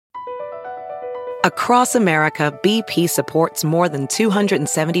Across America, BP supports more than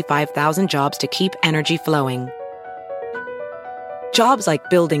 275,000 jobs to keep energy flowing. Jobs like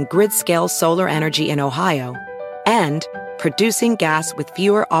building grid-scale solar energy in Ohio and producing gas with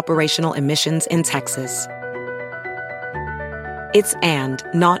fewer operational emissions in Texas. It's and,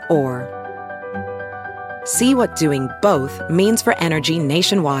 not or. See what doing both means for energy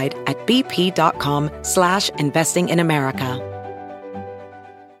nationwide at bp.com/investing in America.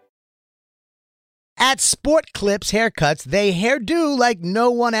 At Sport Clips Haircuts, they hairdo like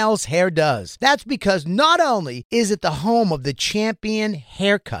no one else hair does. That's because not only is it the home of the champion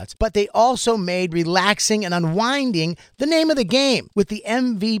haircuts, but they also made relaxing and unwinding the name of the game. With the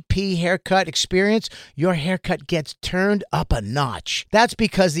MVP haircut experience, your haircut gets turned up a notch. That's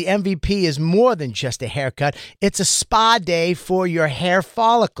because the MVP is more than just a haircut. It's a spa day for your hair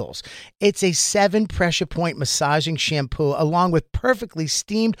follicles. It's a 7 pressure point massaging shampoo along with perfectly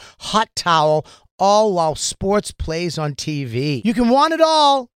steamed hot towel, all while sports plays on TV. You can want it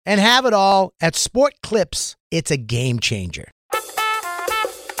all and have it all at Sport Clips. It's a game changer.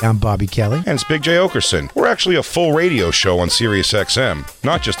 I'm Bobby Kelly. And it's Big J. Okerson. We're actually a full radio show on SiriusXM,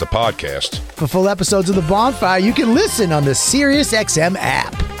 not just a podcast. For full episodes of The Bonfire, you can listen on the SiriusXM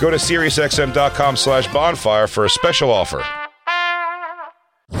app. Go to SiriusXM.com/bonfire for a special offer.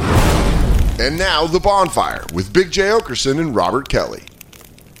 And now, The Bonfire with Big J. Okerson and Robert Kelly.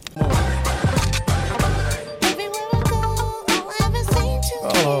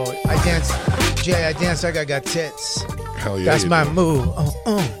 I dance like I got tits. Hell yeah. That's my move.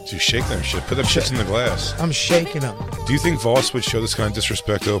 Dude, shake them shit. Put them shits in the glass. I'm shaking them. Do you think Voss would show this kind of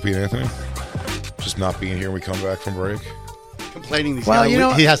disrespect to Opie and Anthony? Just not being here when we come back from break? Complaining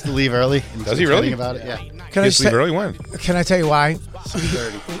he has to leave early. Does he really? About it? Yeah. He has to leave early when? Can I tell you why?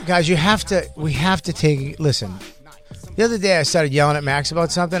 Guys, we have to take, listen. The other day I started yelling at Max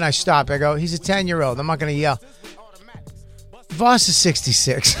about something. I stopped. I go, he's a 10-year-old. I'm not going to yell. Voss is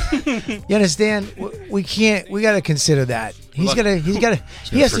 66. You understand? We got to consider that. He got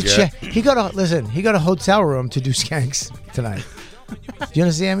to check. He got a hotel room to do skanks tonight. Do you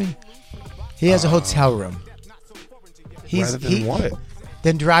understand me? He has a hotel room. He want it.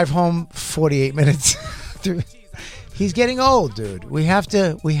 Then drive home 48 minutes. He's getting old, dude. We have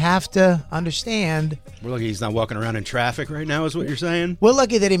to understand. We're lucky he's not walking around in traffic right now, is what you're saying? We're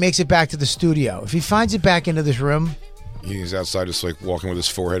lucky that he makes it back to the studio. If he finds it back into this room, he's outside just like walking with his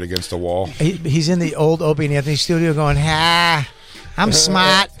forehead against the wall. He's in the old Opie and Anthony studio going, I'm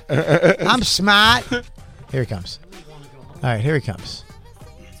smart. I'm smart. Here he comes. All right, here he comes.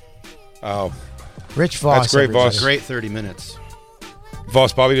 Oh. Rich Voss. That's great, Voss. Great 30 minutes.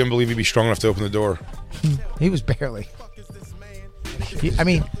 Voss, Bobby didn't believe he'd be strong enough to open the door. He was barely.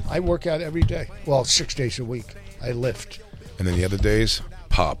 I work out every day. Well, 6 days a week. I lift. And then the other days,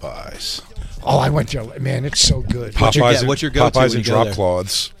 Popeyes. Oh, I went there. Man, it's so good. Popeyes, what's your go-to Popeyes when and you go drop there?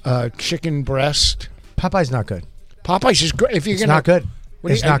 cloths. Chicken breast. Popeye's not good. Popeyes is great. It's not good.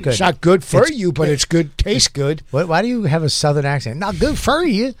 It's not good. It's not good for you, but it's good. Tastes good. Why do you have a southern accent? Not good for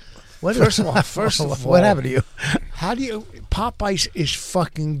you. First of all, what happened to you? Popeyes is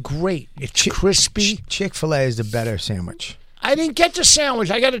fucking great. It's crispy. Chick-fil-A is the better sandwich. I didn't get the sandwich.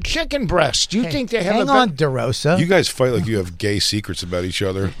 I got a chicken breast. Do you think they have hang on, DeRosa. You guys fight like you have gay secrets about each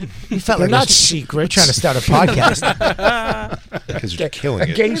other. You felt They're like not we're secrets. trying to start a podcast. Because you're killing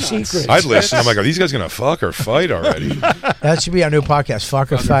it. Gay secrets. I'd listen. I'm like, are these guys going to fuck or fight already? That should be our new podcast,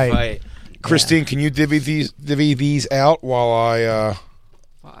 Fuck or Fight. Christine, can you divvy these out while I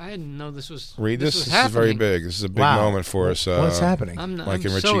Well, I didn't know this was read this? Was this happening. is very big. This is a big Wow. moment for us. What's happening? Mike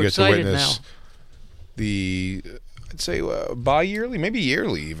and Richie so get to excited witness now. the, I'd say bi-yearly, maybe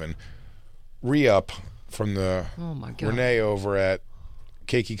yearly even, re-up from the Oh my God. Renee over at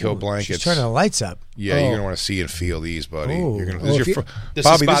Keiko Blankets. She's turning the lights up. Yeah, you're gonna want to see and feel these, buddy. Ooh. You're gonna. Oh, This is your This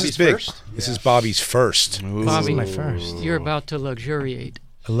Bobby. is This Bobby's is big. first? This is Bobby's first. Bobby, my first. You're about to luxuriate.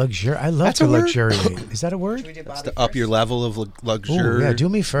 A luxury. I love That's to a word? luxuriate. Is that a word? That's to up your level of luxury. Ooh, yeah, do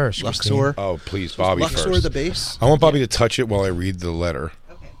me first. Luxor. Oh, please, Bobby Luxor first. the base. I want Bobby to touch it while I read the letter.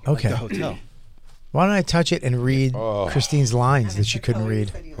 Okay. The hotel. Why don't I touch it and read Christine's lines that she couldn't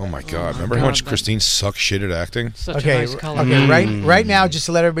read? Oh my God! Remember how much Christine sucks shit at acting? Such Okay, a nice color. okay. Right now, just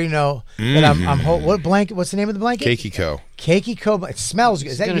to let everybody know that I'm what blanket? What's the name of the blanket? Keiko. Keiko. It smells good.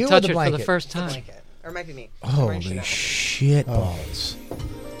 Is He's that gonna you or touch the it blanket? for the first time. Or it might be me. Holy shit balls!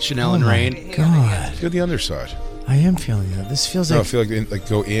 Chanel and Rain. God, Feel the underside. I am feeling that. This feels No, I like. feel like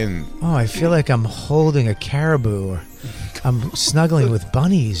go in. Oh, I feel like I'm holding a caribou, or I'm snuggling with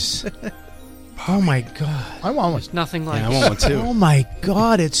bunnies. Oh my God! I want one. There's nothing like Yeah, I want one too. Oh my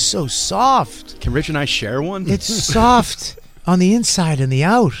God! It's so soft. Can Rich and I share one? It's soft on the inside and the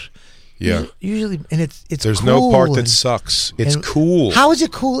out. Yeah. Usually, and it's There's cool no part that and- sucks. It's and cool. How is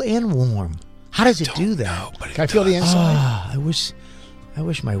it cool and warm? How does it do that? Can I feel the inside? I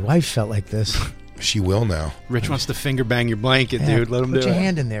wish my wife felt like this. She will now. Rich wants to finger bang your blanket, Yeah, dude. Let him do Put your it.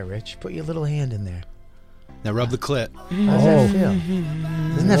 hand in there, Rich. Put your little hand in there. Now rub the clit. How does that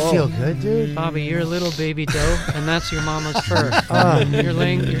feel? Doesn't that feel good, dude? Bobby, you're a little baby doe, and that's your mama's fur.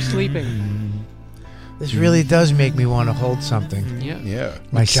 You're sleeping. This really does make me want to hold something. Yeah. Yeah.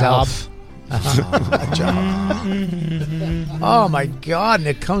 Myself. A job. Oh my God! And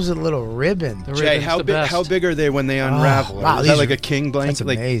it comes with a little ribbon. The Jay, ribbon's the best. how big are they when they unravel? wow, Is these that like are- a king blanket? that's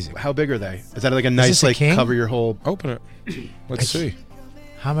amazing. Like, how big are they? Is that like a this nice a like king? cover your whole? Open it. Let's see.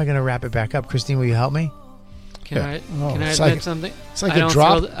 How am I going to wrap it back up? Christine, will you help me? Can Yeah. I Oh, can I it's admit like- something? it's like I a don't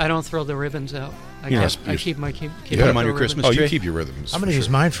drop. I don't throw the ribbons out. I You're keep not- keep my keep Yeah. my Put 'em on your ribbons. Christmas Oh, you tree? keep your rhythms. I'm going to for use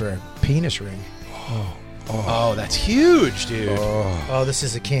sure. mine for a penis ring. Oh, that's huge, dude. Oh, this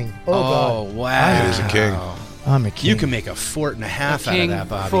is a king. Oh, God. wow. It is a king. I'm a king. You can make a fort and a half out of King that,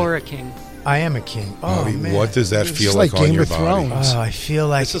 Bobby. for a king. I am a king. Oh, Bobby, man. what does that It's feel like like on Game your of body? Thrones. Oh, I feel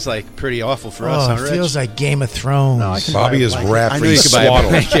like... This is like pretty awful for us, Oh, huh, it Rich? feels like Game of Thrones. No, I can Bobby buy a is blanket. wrapped I in knew you could buy a swaddle.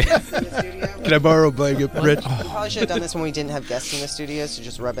 blanket. Can I borrow a blanket, Rich? We probably should have done this when we didn't have guests in the studio, so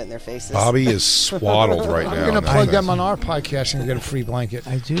just rub it in their faces. Bobby is swaddled right now. I'm going in to that plug thing. them on our podcast and get a free blanket.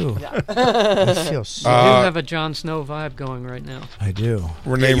 I do. I feel so... You do have a Jon Snow vibe going right now. I do.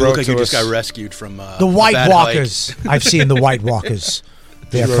 Renee Yeah, you wrote look like to you just us. got rescued from The a bad White hike. Walkers. I've seen the White Walkers.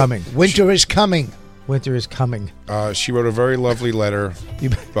 They are coming. Winter is coming. Winter is coming. She wrote a very lovely letter, You-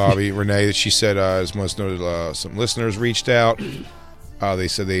 Bobby, Renee, that she said, as most noted, some listeners reached out. They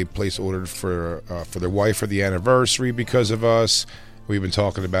said they placed orders for their wife for the anniversary because of us. We've been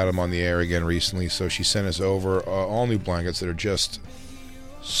talking about them on the air again recently, so she sent us over all new blankets that are just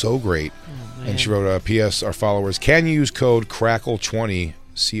so great. And she wrote, P.S. Our followers can use code CRACKLE20,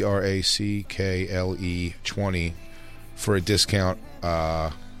 CRACKLE 20, for a discount.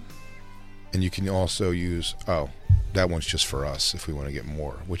 And you can also use, that one's just for us if we want to get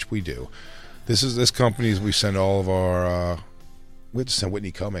more, which we do. This company, we send all of our, we have to send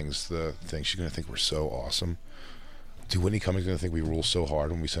Whitney Cummings the thing. She's going to think we're so awesome. Whitney Cummings going to think we rule so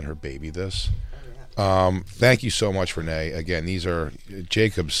hard when we send her baby this. Thank you so much, Renee. Again, these are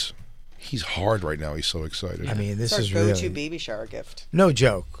Jacob's. He's hard right now. He's so excited. I mean, this It's our is go-to really... baby shower gift. No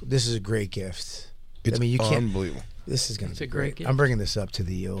joke. This is a great gift. It's I mean, you can't... unbelievable. This is going to be a great gift. I'm bringing this up to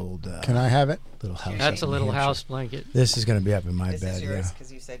the old Can I have it? little house. That's a up in little Hampshire. house blanket. This is going to be up in my This bed, is yours yeah.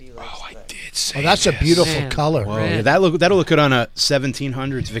 because you said you liked I it. did say Oh, that's a this. beautiful Man. color. Whoa, Red. yeah, that'll look good on a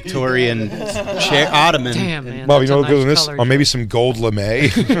 1700s Victorian chair ottoman. Damn, man. Bob, you that's know a what goes in nice this? color Or maybe choice. some gold lame.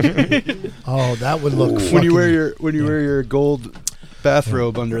 Oh, that would look fucking... When you wear your gold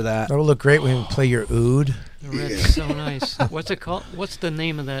bathrobe under that. That would look great when you play your oud. The red is so nice. What's it called? What's the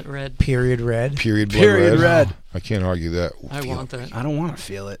name of that red? Period red. Period blood Period red. red. I can't argue that. I Feel- want that. I don't want to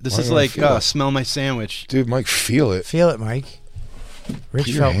feel it. This Why is don't I like feel it? smell my sandwich. Dude, Mike, feel it. Feel it, Mike. Rich Put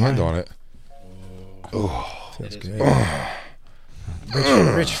your felt hand mine. on it. Feels good.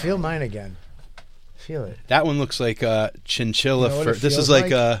 Rich, feel mine again. Feel it. That one looks like chinchilla You know what fur. it This is feels like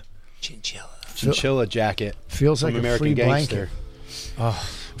like? a Chinchilla. chinchilla jacket Feels from like a American free Gangster. blanket.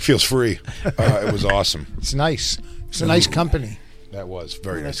 Feels free. It was awesome. It's nice. It's a nice company. That was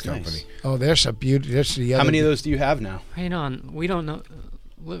very nice that's company. nice. Oh, there's a beauty. There's the other. How many of those do you have now? Hang on. We don't know.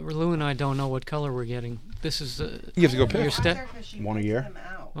 Lou and I don't know what color we're getting. This is You have to go pick. your step. One a year?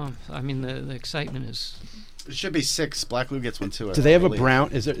 Well, I mean, the excitement is. It should be 6. Black Lou gets one too. Do they have a brown?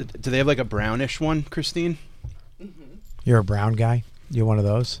 Do they have like a brownish one, Christine? You're a brown guy? You're one of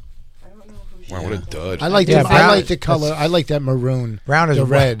those? Wow, what a dud. I like Yeah, the, brown- I like the color. I like that maroon. Brown is the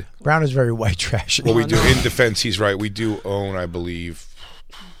red. Brown is very white trash. Well, we do. In defense, he's right. We do own, I believe,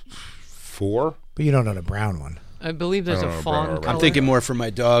 4. But you don't own a brown one. I believe there's I a don't know, brown or fawn red. color. I'm thinking more for my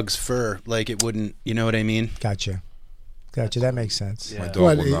dog's fur. Like it wouldn't. You know what I mean? Gotcha. That makes sense. My Yeah. dog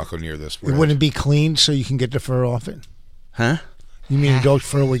What, will it- not go near this. It wouldn't be clean, so you can get the fur off it. Huh? You mean the dog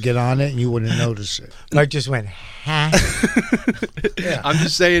fur would get on it and you wouldn't notice it? Mike just went, ha. I'm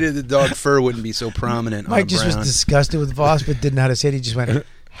just saying that the dog fur wouldn't be so prominent. Mike on just was brown. disgusted with Voss, but didn't know how to say it. He just went,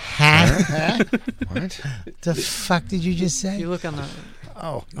 ha. What? The fuck did you just If you say? look on the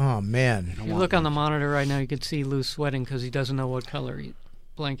Oh, man. if you look on the monitor right now, you can see Lou sweating because he doesn't know what color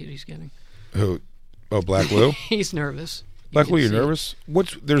blanket he's getting. Who? Oh, Black Lou? He's nervous. Black can Lou, you're see it. nervous?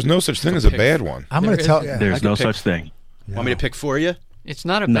 There's no such thing as a pick. bad one. I'm going to There tell. is- Yeah. There's I could no pick- such thing. Want me to pick for you? It's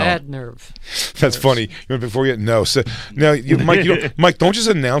not a No. bad nerve. That's funny. You went before you? No. So, now, Mike, don't just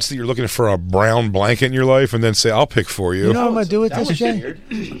announce that you're looking for a brown blanket in your life and then say, I'll pick for you. You know what I'm going to do with this, Jay?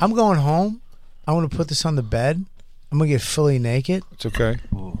 I'm going home. I want to put this on the bed. I'm going to get fully naked. It's okay.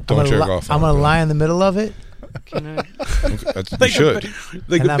 Don't jerk off. I'm gonna lie in the middle of it. Can I? You should.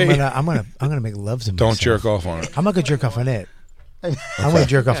 And I'm gonna make love to myself. Don't jerk off on it. I'm not gonna jerk off on it. I'm gonna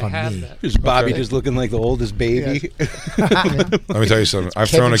jerk off on me. Is Bobby just looking like the oldest baby? Let me tell you something. I've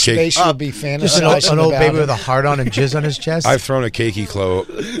thrown a cake. Will be Just an old baby with a heart on and jizz on his chest. I've thrown a cakey co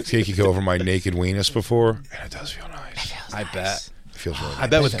over my naked weenus before, and it does feel nice. I bet. It feels really nice. I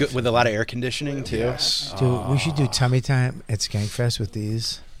bet with a lot of air conditioning too. Yes. Dude, we should do tummy time at Skankfest with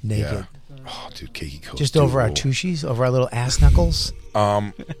these naked. Yeah. Oh, dude, cakey co. Just over our tushies, over our little ass knuckles.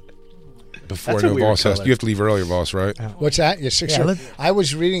 Before That's a no weird boss has. color. You have to leave earlier, boss, right? What's that? You're 6 Yeah, years. I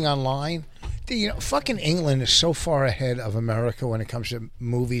was reading online. Fucking England is so far ahead of America when it comes to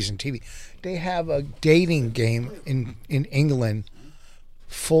movies and TV. They have a dating game in England,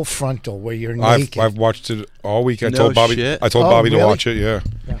 full frontal, where you're naked. I've watched it all week. I No told Bobby. shit. I told Bobby to really? watch it. Yeah.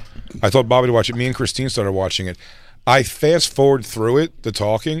 I told Bobby to watch it. Me and Christine started watching it. I fast forward through it, the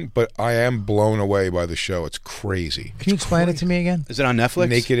talking, but I am blown away by the show. It's crazy. Can you explain it to me again? Is it on Netflix?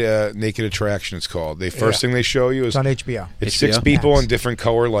 Naked Attraction. It's called. The first thing they show you is It's on HBO. it's HBO? 6 people Max. in different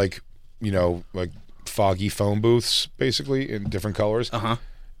color, like foggy phone booths, basically in different colors. Uh-huh.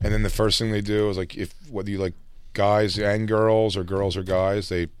 And then the first thing they do is whether you like guys and girls or guys,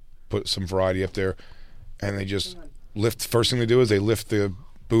 they put some variety up there, and they just lift. First thing they do is they lift the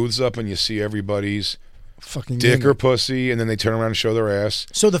booths up, and you see everybody's Fucking dick or unit. pussy, and then they turn around and show their ass.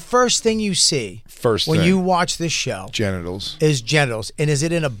 So the first thing you see when thing. you watch this show Genitals. is genitals, and is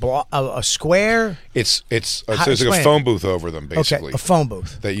it in a square? It's there's like explain a it. phone booth over them, basically. Okay, a phone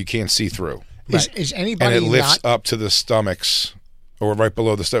booth. That you can't see through. Is anybody And it lifts not? up to the stomachs, or right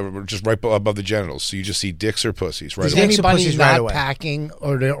below the stomach, or just right above the genitals. So you just see dicks or pussies right Is away. Dicks or anybody pussies not right away. packing,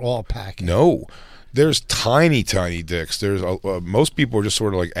 or they're all packing? No. There's tiny dicks. There's most people are just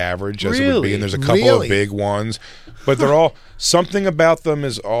sort of like average as it would be, and there's a couple Really? of big ones, but they're all something about them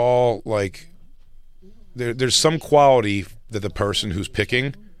is all like there's some quality that the person who's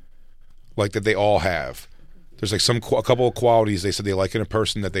picking, like that they all have. There's like a couple of qualities they said they like in a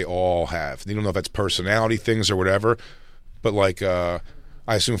person that they all have. They don't know if that's personality things or whatever, but like I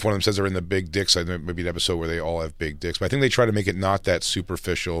assume if one of them says they're in the big dicks, I think maybe an episode where they all have big dicks. But I think they try to make it not that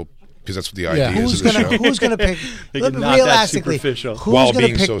superficial. Because that's what the idea is of the show. Who's gonna pick? Not that Realistically, superficial. who's While gonna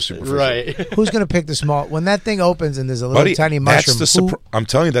being pick, so superficial. Right. Who's gonna pick the small? When that thing opens and there's a little Buddy, tiny that's mushroom. the I'm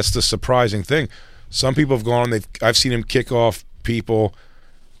telling you, that's the surprising thing. Some people have gone. I've seen him kick off people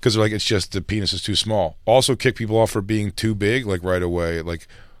because they're like, it's just the penis is too small. Also, kick people off for being too big, like right away, like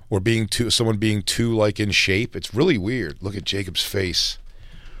or someone being too like in shape. It's really weird. Look at Jacob's face.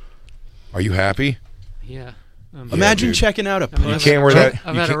 Are you happy? Yeah. Imagine dude. checking out a You puss. can't wear that.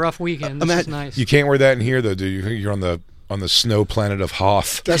 I've you had a can't- rough weekend. This is nice. You can't wear that in here though, do you? You're on the snow planet of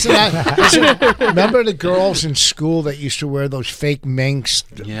Hoth. Remember the girls in school that used to wear those fake minks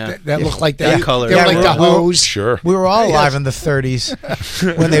that looked like That they color. were like the we're- hose? Sure. We were all alive in the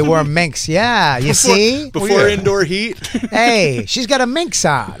 30s when they wore minks. Yeah, you see? Before indoor heat. Hey, she's got a minx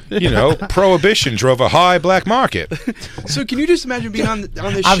on. You know, Prohibition drove a high black market. So can you just imagine being on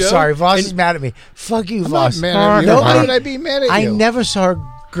this I'm show? sorry, Voss and- is mad at me. Fuck you, I'm not Voss. mad at you. No, Why would I be mad at you? I never saw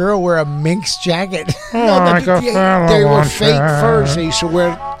a girl wear a minx jacket. They were fake furs they used to wear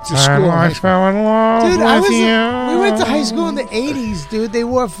to school. Dude, we went to high school in the 80s, dude. They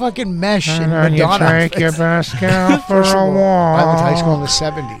wore fucking mesh and Madonna outfits. First of all, I went to high school in the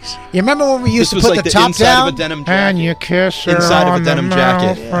 70s. You remember when we used This to was put like the the top inside down? of a denim jacket. kiss Inside of a denim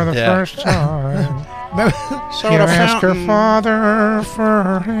jacket. for the Yeah. first time. Remember- You ask her father for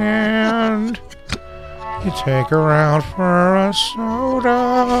her hand. You take her out for a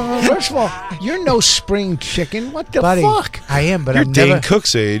soda. First of all, you're no spring chicken. What the Buddy, fuck? I am, but You're I'm Dane never.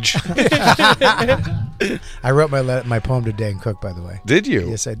 Cook's age. I wrote my poem to Dane Cook, by the way. Did you?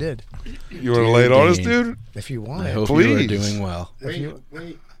 Yes, I did. You want to lay it on us, dude? If you want I it. hope you are Please. doing well.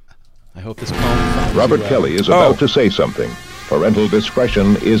 Wait. I hope this poem finds Robert you well. Kelly is about to say something. Parental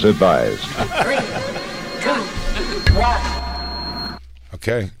discretion is advised.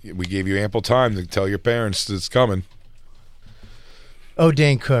 Okay, we gave you ample time to tell your parents that it's coming. Oh,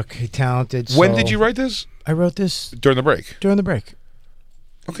 Dane Cook, talented. When soul. did you write this? I wrote this During the break. during the break.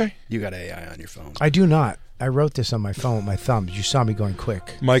 Okay. You got AI on your phone. I do not. I wrote this on my phone with my thumbs. You saw me going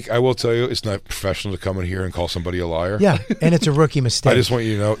quick. Mike, I will tell you, it's not professional to come in here and call somebody a liar. Yeah, and it's a rookie mistake. I just want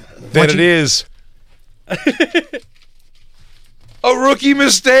you to know that it is a rookie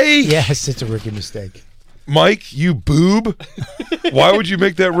mistake. Yes, it's a rookie mistake. Mike, you boob. Why would you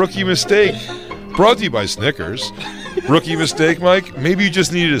make that rookie mistake? Brought to you by Snickers. Rookie mistake, Mike? Maybe you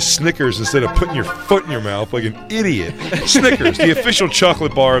just needed a Snickers instead of putting your foot in your mouth like an idiot. Snickers, the official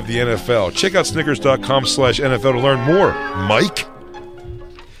chocolate bar of the NFL. Check out Snickers.com/NFL to learn more. Mike?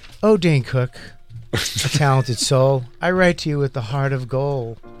 Oh, Dane Cook, a talented soul, I write to you with the heart of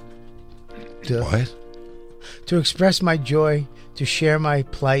gold. What? To express my joy, to share my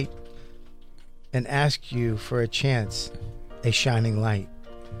plight, and ask you for a chance, a shining light.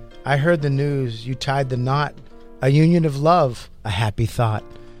 I heard the news, you tied the knot, a union of love, a happy thought.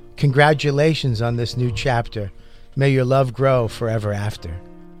 Congratulations on this new chapter. May your love grow forever after.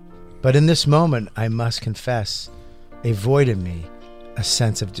 But in this moment, I must confess, a void in me, a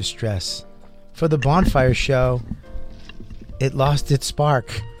sense of distress. For the bonfire show, it lost its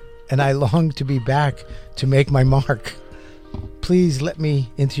spark, and I long to be back to make my mark. Please let me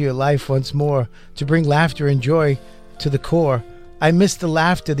into your life once more to bring laughter and joy to the core. I miss the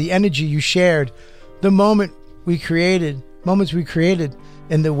laughter, the energy you shared, the moments we created,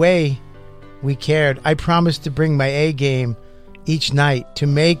 and the way we cared. I promise to bring my A game each night to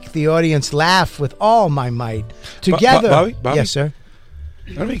make the audience laugh with all my might. Together, Bobby? Yes, sir.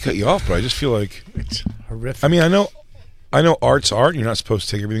 I don't mean to cut you off, but I just feel like It's horrific. I mean, I know art's art. You're not supposed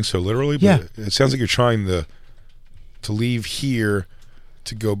to take everything so literally, but Yeah. it sounds like you're trying to leave here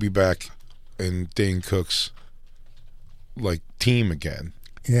to go be back in Dane Cook's like team again.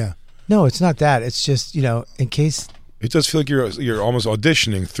 Yeah. No, it's not that. It's just, in case. It does feel like you're almost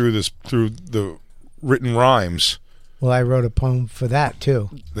auditioning through the written rhymes Well, I wrote a poem for that too.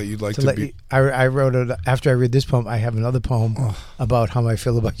 that you'd like To to let be. you, I wrote it after I read this poem. I have another poem about how I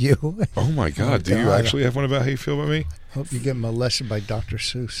feel about you. Oh my God! Do you God. actually have one about how you feel about me? Hope you get molested by Dr.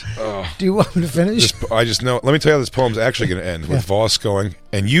 Seuss. Do you want me to finish? I just know. Let me tell you how this poem's actually going to end with Voss going,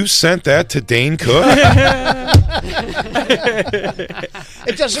 "And you sent that to Dane Cook."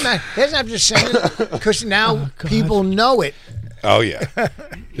 It doesn't matter. He doesn't have to send it because now people know it. Oh yeah,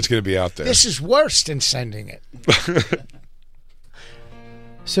 it's going to be out there. This is worse than sending it.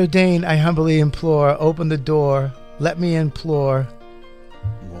 So, Dane, I humbly implore, open the door. Let me implore.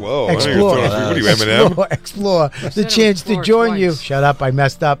 Whoa! Explore. What are you, Eminem? Explore the said chance to implore join you. twice. Shut up, I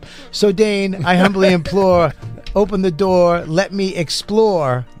messed up. So, Dane, I humbly implore, open the door. Let me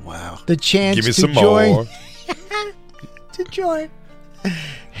explore. Wow! The chance Give me to some join. more. To join.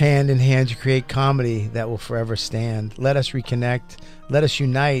 Hand in hand to create comedy that will forever stand. Let us reconnect. Let us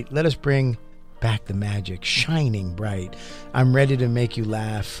unite. Let us bring back the magic, shining bright. I'm ready to make you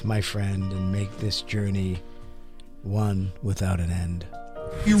laugh, my friend, and make this journey one without an end.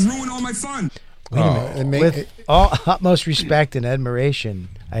 You ruined all my fun. Wait a minute. With all utmost respect and admiration,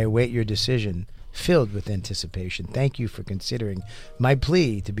 I await your decision, filled with anticipation. Thank you for considering my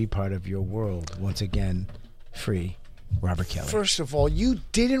plea to be part of your world. Once again, free, Robert Kelly. First of all, you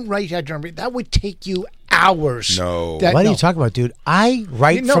didn't write that journal. That would take you hours. No. What are you talking about, dude? I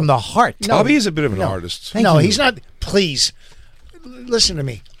write from the heart. Bobby is a bit of an artist. Thank you. He's not. Please, listen to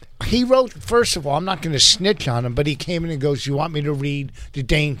me. He wrote, first of all, I'm not going to snitch on him, but he came in and goes, you want me to read the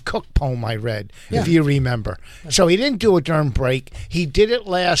Dane Cook poem I read, if you remember. So he didn't do it during break. He did it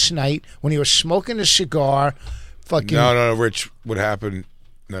last night when he was smoking a cigar. Fucking No, Rich. What happened?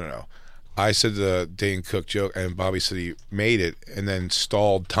 No. I said the Dane Cook joke, and Bobby said he made it and then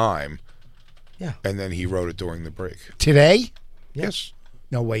stalled time. Yeah. And then he wrote it during the break. Today? Yes.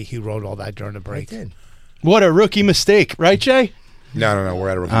 No way he wrote all that during the break. I did. What a rookie mistake, right, Jay? No. We're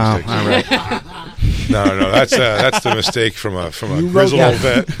at a rookie Oh, mistake. all right. No. That's the mistake from a wrote grizzled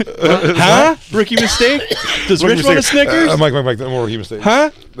that. old vet. Huh? Rookie mistake? Does Rookie Rich want a mistake. Snickers? Mike, no more rookie mistakes. Huh?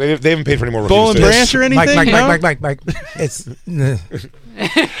 They haven't paid for any more rookie Bowl and mistakes. Branch or anything? Mike. It's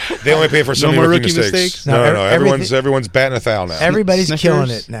They only pay for so No many more rookie rookie mistakes. mistakes? No. everything- Everyone's batting 1,000 now. everybody's Snickers? killing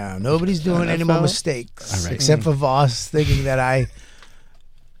it now. Nobody's doing any more NFL? mistakes, All right. except for Voss thinking that I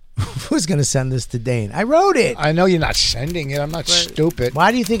was going to send this to Dane. I wrote it. I know you're not sending it. I'm not stupid.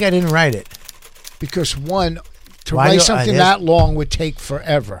 Why do you think I didn't write it? Because one, to Why write do- something there's- that long would take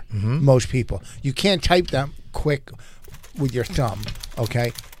forever. Most people, you can't type that quick with your thumb.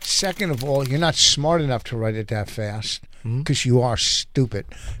 Okay. Second of all, you're not smart enough to write it that fast because you are stupid.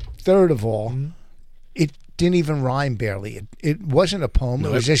 Third of all, it didn't even rhyme barely. It wasn't a poem.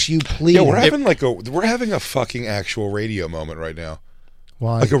 It was just you Yeah, pleading. we're having a fucking actual radio moment right now.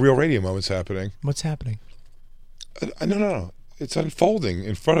 Why? Like a real radio moment's happening. What's happening? No. It's unfolding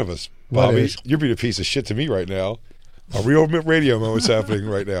in front of us, What Bobby. is? You're being a piece of shit to me right now. A real radio moment's happening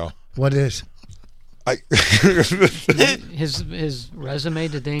right now. What is? His resume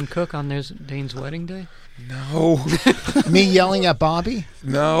to Dane Cook on Dane's wedding day? No. Me yelling at Bobby?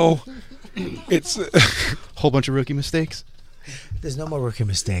 No. It's Whole bunch of rookie mistakes. There's no more rookie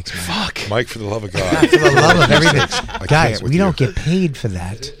mistakes, man. Fuck. Mike, for the love of God. For the love of everything. I Guys, can't with we don't you. get paid for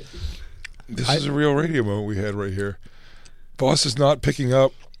that. This is a real radio moment we had right here. Boss is not picking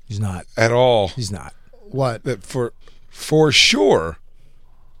up He's not. at all. He's not. What? That for sure,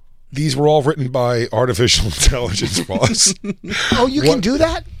 These were all written by artificial intelligence, boss. Oh, you can do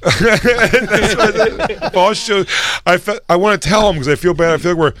that? Boss shows. I want to tell him because I feel bad. I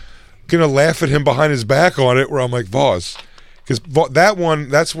feel like we're gonna laugh at him behind his back on it. Where I'm like, Voss, because that one,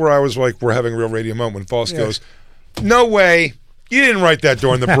 that's where I was like, we're having a real radio moment. When Voss goes, "No way. You didn't write that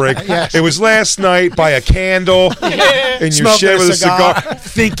during the break. Yes. It was last night by a candle in your shed with a cigar,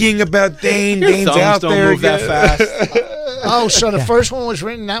 thinking about Dane. Dane's out don't there move that fast. Oh, so the first one was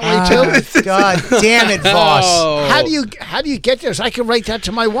written that way too? God damn it, Voss. Oh. How do you get this? I can write that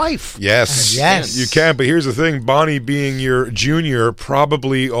to my wife. Yes. Yes. You can, but here's the thing. Bonnie, being your junior,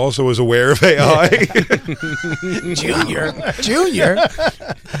 probably also is aware of AI. Junior?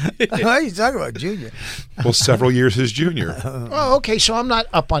 What are you talking about, Junior? Well, several years his junior. Oh, okay, so I'm not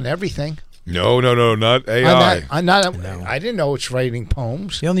up on everything. No, not AI. I didn't know it's writing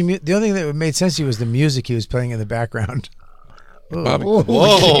poems. The only thing that made sense to you was the music he was playing in the background. Bobby. Oh,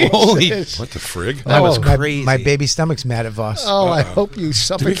 Whoa, holy. What the frig? That was crazy. My baby stomach's mad at Voss. Oh, I hope you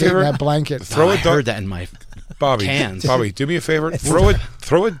suffocate in that blanket. I heard that in my Bobby, cans. Bobby, do me a favor.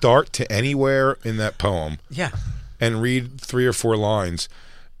 Throw a dart to anywhere in that poem. Yeah. And read 3 or 4 lines,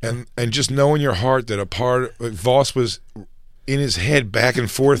 and just know in your heart that a part Voss was in his head back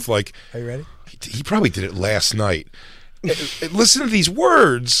and forth like. Are you ready? He probably did it last night. Listen to these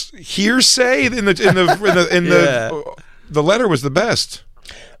words. Hearsay in the letter was the best.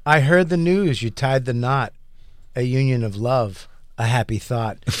 I heard the news. You tied the knot. A union of love. A happy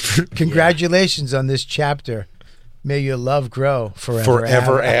thought. Congratulations on this chapter. May your love grow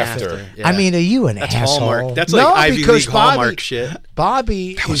forever after. Yeah. I mean, are you an That's asshole? Hallmark. That's like Ivy League Hallmark shit.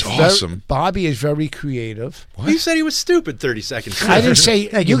 Bobby That was is awesome. Bobby is very creative. You said he was stupid 30 seconds ago. I didn't say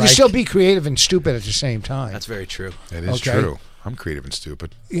Thank you you, can Mike. still be creative and stupid at the same time. That's very true. That is Okay. true. I'm creative and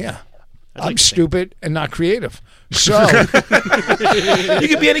stupid. Yeah. like I'm to stupid and not creative. So You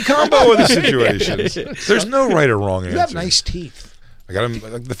can be any combo of the situations. There's no right or wrong answer. you have nice teeth. I got them,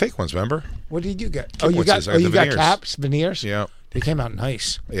 like the fake ones, remember? What did you get? What's You got this? I got the veneers. caps, veneers? Yeah. They came out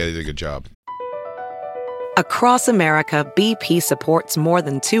nice. Yeah, they did a good job. Across America, BP supports more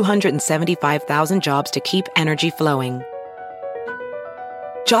than 275,000 jobs to keep energy flowing.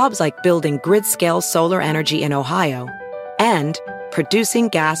 Jobs like building grid-scale solar energy in Ohio and producing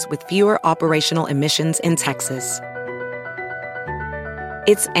gas with fewer operational emissions in Texas.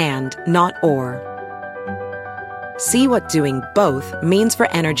 It's and, not or. See what doing both means for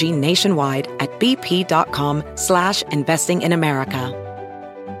energy nationwide at bp.com/investing in America.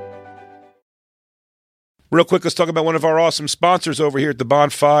 Real quick, let's talk about one of our awesome sponsors over here at the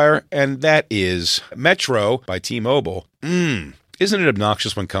Bonfire, and that is Metro by T-Mobile. Isn't it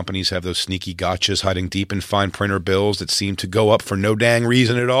obnoxious when companies have those sneaky gotchas hiding deep in fine printer bills that seem to go up for no dang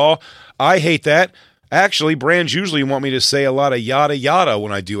reason at all? I hate that. Actually, brands usually want me to say a lot of yada yada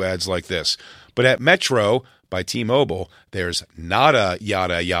when I do ads like this. But at Metro by T-Mobile, there's nada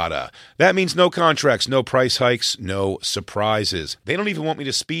yada yada. That means no contracts, no price hikes, no surprises. They don't even want me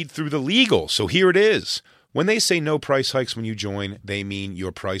to speed through the legal, so here it is. When they say no price hikes when you join, they mean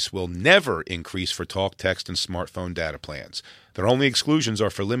your price will never increase for talk, text, and smartphone data plans. Their only exclusions are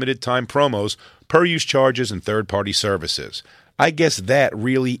for limited time promos, per-use charges, and third-party services. I guess that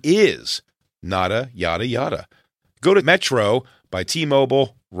really is nada yada yada. Go to Metro by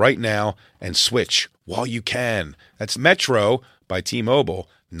T-Mobile right now and switch while you can. That's Metro by T-Mobile,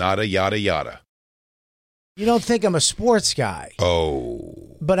 nada yada yada. You don't think I'm a sports guy.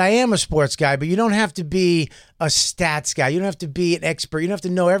 Oh. But I am a sports guy, but you don't have to be a stats guy. You don't have to be an expert. You don't have to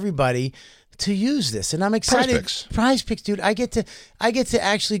know everybody to use this. And I'm excited. Prize Picks, dude. I get to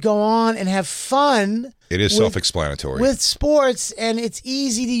actually go on and have fun. It is self-explanatory. With sports, and it's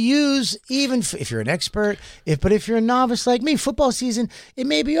easy to use, even if you're an expert. But if you're a novice like me, football season, it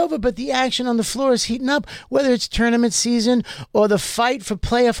may be over, but the action on the floor is heating up. Whether it's tournament season or the fight for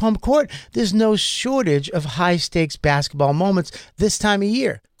playoff home court, there's no shortage of high-stakes basketball moments this time of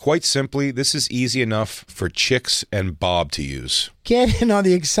year. Quite simply, this is easy enough for Chicks and Bob to use. Get in on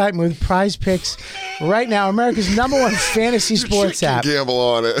the excitement with Prize Picks right now, America's #1 fantasy sports app. Gamble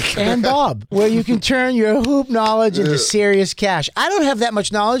on it. And Bob, where you can turn your hoop knowledge into serious cash. I don't have that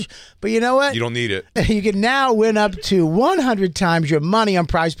much knowledge, but you know what? You don't need it. You can now win up to 100 times your money on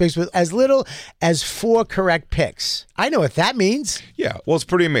Prize Picks with as little as 4 correct picks. I know what that means. Yeah, well, it's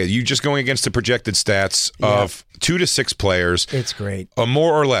pretty amazing. You're just going against the projected stats of 2 to 6 players. It's great.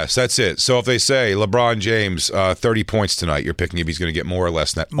 More or less, that's it. So if they say LeBron James, 30 points tonight, you're picking if he's going to get more or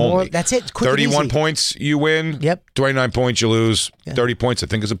less than that. More, only. that's it. Quick 31 and easy. points, you win. Yep. 29 points, you lose. 30 points, I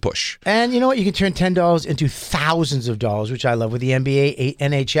think, is a push. And you know what? You can turn $10 into thousands of dollars, which I love with the NBA,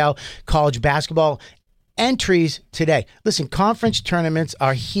 NHL, college basketball, entries today. Listen, conference tournaments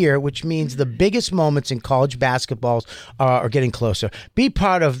are here, which means the biggest moments in college basketballs are getting closer. Be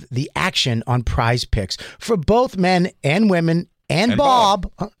part of the action on Prize Picks. For both men and women and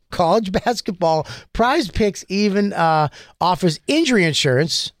Bob, college basketball, Prize Picks even offers injury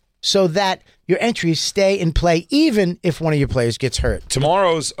insurance so that your entries stay in play even if one of your players gets hurt.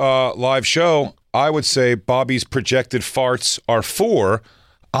 Tomorrow's live show, I would say Bobby's projected farts are 4.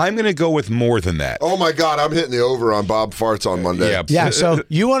 I'm going to go with more than that. Oh, my God. I'm hitting the over on Bob Farts on Monday. Yeah, so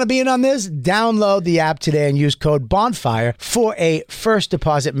you want to be in on this? Download the app today and use code BONFIRE for a first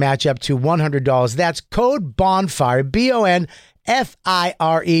deposit match up to $100. That's code BONFIRE, BONFIRE,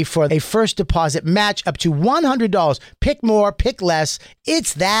 for a first deposit match up to $100. Pick more, pick less.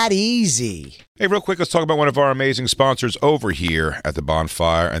 It's that easy. Hey, real quick, let's talk about one of our amazing sponsors over here at the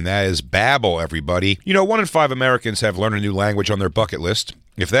Bonfire, and that is Babbel, everybody. You know, 1 in 5 Americans have learned a new language on their bucket list.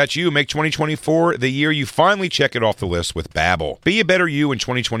 If that's you, make 2024 the year you finally check it off the list with Babbel. Be a better you in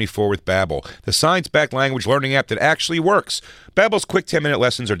 2024 with Babbel, the science-backed language learning app that actually works. Babbel's quick 10-minute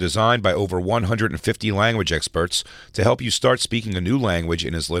lessons are designed by over 150 language experts to help you start speaking a new language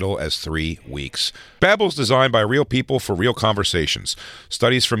in as little as 3 weeks. Babbel's designed by real people for real conversations.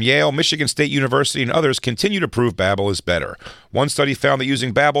 Studies from Yale, Michigan State University, and others continue to prove Babbel is better. One study found that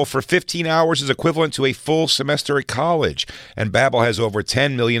using Babbel for 15 hours is equivalent to a full semester at college, and Babbel has over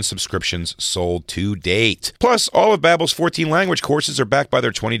 10 million subscriptions sold to date. Plus, all of Babbel's 14 language courses are backed by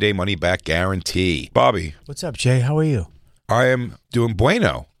their 20-day money-back guarantee. Bobby. What's up, Jay? How are you? I am doing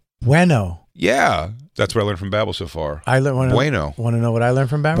bueno. Bueno. Yeah, that's what I learned from Babbel so far. Bueno. Want to know what I learned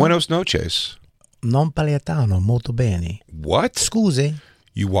from Babbel? Buenos noches. Non parliamo molto bene. What? Scusi.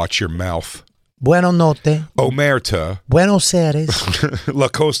 You watch your mouth. Buonanotte. Omerta. Buenos Aires. La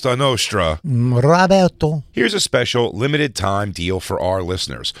Costa Nostra. Roberto. Here's a special limited time deal for our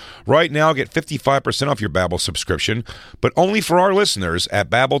listeners. Right now, get 55% off your Babbel subscription, but only for our listeners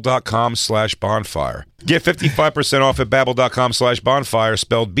at babbel.com/bonfire. Get 55% off at babbel.com/bonfire,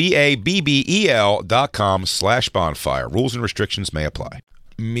 spelled BABBEL.com/bonfire. Rules and restrictions may apply.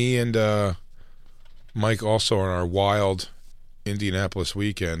 Me and Mike, also on our wild Indianapolis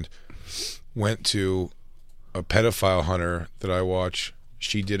weekend, went to a pedophile hunter that I watch.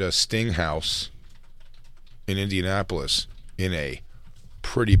 She did a sting house in Indianapolis in a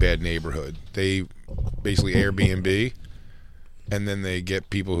pretty bad neighborhood. They basically Airbnb, and then they get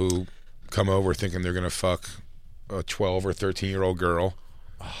people who come over thinking they're going to fuck a 12 or 13-year-old girl,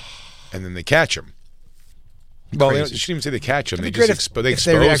 and then they catch them. Well, she didn't even say they catch them. They just they expose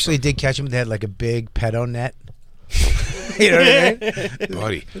they actually did catch them. They had like a big pedo net. You know what I mean?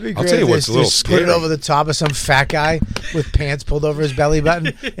 Buddy, I'll tell you what's a little scary. Put it over the top of some fat guy with pants pulled over his belly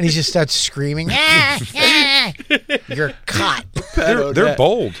button, and he just starts screaming, "You're caught!" They're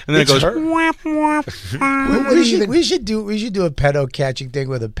bold, and then it goes. We should do a pedo catching thing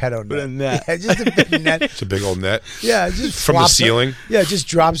with a pedo net. With a net. Yeah, just a big net. It's a big old net. Yeah, it just from the ceiling. Yeah, it just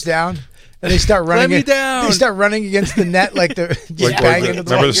drops down. And they start running. Let me down. They start running against the net like they're just banging into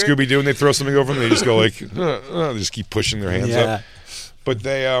the remember wall. the Scooby-Doo and they throw something over them? They just go like, they just keep pushing their hands up. But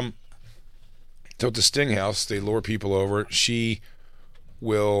they, so at the sting house, they lure people over. She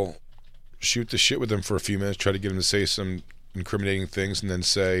will shoot the shit with them for a few minutes, try to get them to say some incriminating things, and then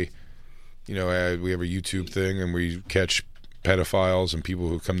say, you know, we have a YouTube thing and we catch pedophiles and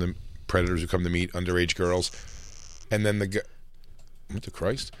predators who come to meet underage girls. And then what the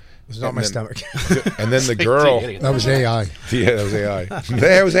Christ? It was not my stomach. And then the girl. That was AI. Yeah, that was AI.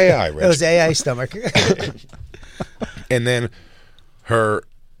 That was AI, Rich. It was AI stomach. And then her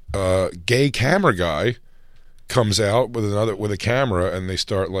gay camera guy comes out with a camera, and they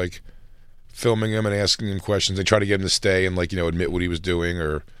start like filming him and asking him questions. They try to get him to stay and admit what he was doing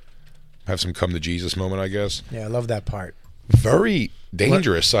or have some come to Jesus moment, I guess. Yeah, I love that part. Very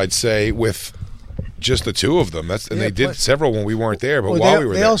dangerous, I'd say, with just the two of them. They did several when we weren't there, but while we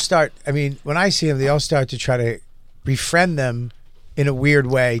were there. They all start, when I see them, they all start to try to befriend them in a weird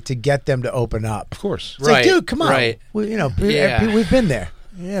way to get them to open up. Of course. It's like, dude, come on. Right. We've been there.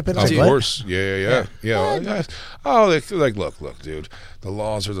 Yeah, but of course. Yeah. Oh, look, dude. The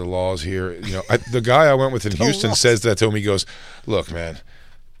laws are the laws here. The guy I went with in Houston says that to him. He goes, look, man,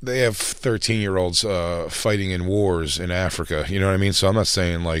 they have 13-year-olds fighting in wars in Africa. You know what I mean? So I'm not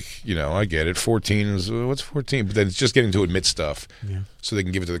saying I get it. 14 is what's 14? But then it's just getting to admit stuff, so they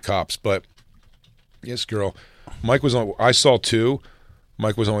can give it to the cops. But yes, girl, Mike was on. I saw two.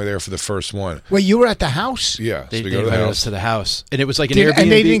 Mike was only there for the first one. Wait, you were at the house? Yeah. They so we go to the invited house. us to the house, and it was like an Airbnb.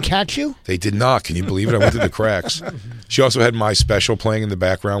 And they didn't catch you? They did not. Can you believe it? I went through the cracks. She also had my special playing in the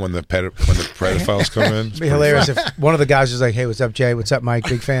background when the pedophiles come in. It'd be hilarious if one of the guys was like, "Hey, what's up, Jay? What's up, Mike?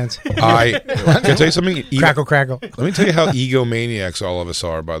 Big fans." Can I tell you something? Crackle, crackle. Let me tell you how egomaniacs all of us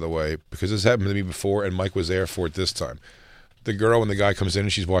are, by the way, because this happened to me before, and Mike was there for it this time. The girl, when the guy comes in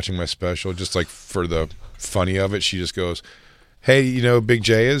and she's watching my special, just like for the funny of it, she just goes, "Hey, you know who Big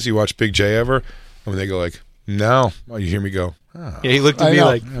J is? You watch Big J ever?" And when they go like, "No," you hear me go, "Oh." Yeah, he looked at me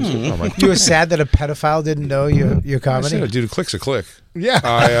like, Oh, my You were sad that a pedophile didn't know your comedy? I said, dude, a click's a click. Yeah.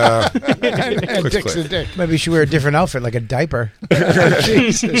 Click's Dick's click. a dick. Maybe you should wear a different outfit, like a diaper.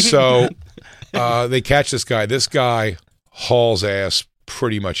 So they catch this guy. This guy hauls ass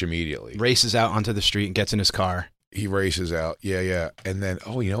pretty much immediately. races out onto the street and gets in his car. He races out. Yeah. And then,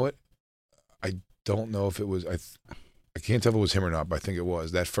 oh, you know what? I don't know if it was, I can't tell if it was him or not, but I think it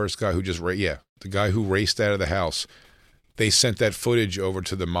was. That first guy who just, the guy who raced out of the house. They sent that footage over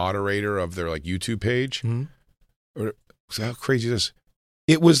to the moderator of their like YouTube page. Mm-hmm. So how crazy is this?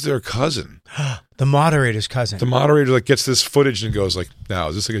 It was their cousin. The moderator's cousin. The moderator like gets this footage and goes like, "Now,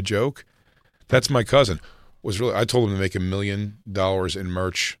 is this like a joke?" That's my cousin. I told him to make $1 million in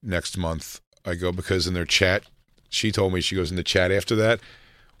merch next month. I go because in their chat, she told me, she goes in the chat after that,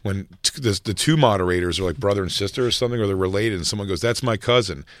 when the two moderators are like brother and sister or something, or they're related, and someone goes, "That's my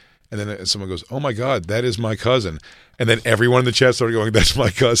cousin." And then someone goes, "Oh my God, that is my cousin." And then everyone in the chat started going, "That's my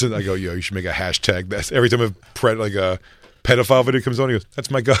cousin." I go, "Yo, you should make a hashtag." That's every time a pedophile video comes on, he goes, "That's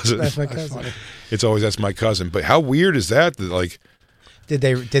my cousin." That's my cousin. It's always "that's my cousin." But how weird is that? That like, Did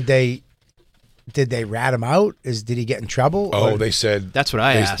they rat him out? Did he get in trouble? oh, or- they said That's what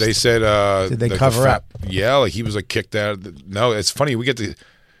I asked. They said, Did they like cover up? Yeah, like he was like kicked out. No, it's funny.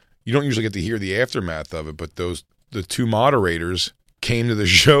 You don't usually get to hear the aftermath of it, but the two moderators came to the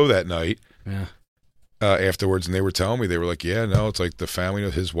show that night. Yeah. Afterwards, and they were telling me, they were like, "Yeah, no, it's like the family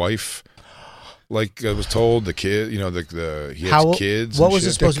of his wife." Like I was told, the kid, he had kids. What and was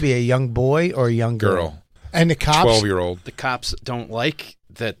shit. it supposed to be? A young boy or a young girl? And the cops? 12-year-old. The cops don't like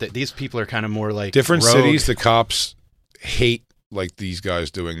that these people are kind of more like Different rogue. cities, the cops hate like these guys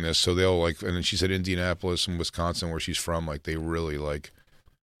doing this, so they'll like. And then she said Indianapolis and Wisconsin, where she's from, like they really like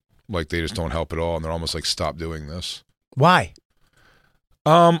they just don't help at all, and they're almost like stop doing this. Why?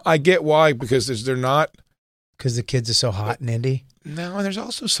 I get why, because they're not. Because the kids are so hot in Indy? No, and there's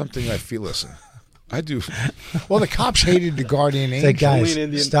also something I feel. Listen, I do. Well, the cops hated the guardian It's angel.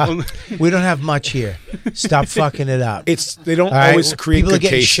 like, guys, stop. We don't have much here. Stop fucking it up. They don't All right? always create People are good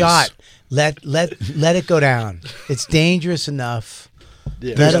getting cases. shot. Let it go down. It's dangerous enough. Yeah,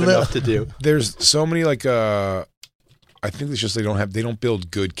 Let there's a not little- enough to do. There's so many like I think it's just they don't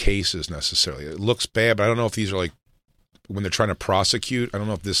build good cases necessarily. It looks bad, but I don't know if these are like when they're trying to prosecute. I don't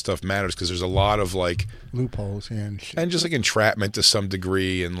know if this stuff matters because there's a lot of like Loopholes and shit. and just like entrapment to some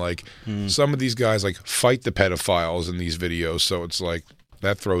degree, and like some of these guys like fight the pedophiles in these videos, so it's like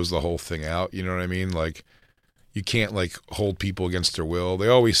that throws the whole thing out. You know what I mean? Like you can't like hold people against their will. They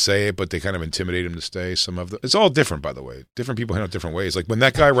always say it, but they kind of intimidate them to stay. Some of it's all different, by the way. Different people handle it different ways. Like when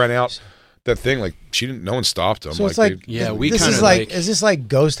that guy ran out. That thing, like no one stopped him. So it's like, we this kind is of like, is this like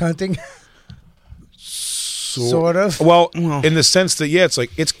ghost hunting? Sort of. Well, in the sense that it's like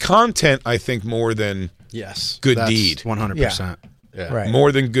it's content. I think more than good deed. 100%. Yeah. Right.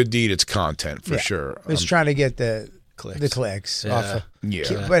 More than good deed, it's content for sure. It's trying to get the clicks off. Of,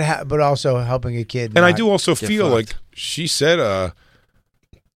 Yeah. but also helping a kid. And I not do also get feel fucked. like she said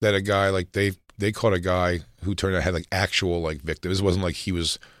that a guy like they caught a guy who turned out had like actual like victims. It wasn't like he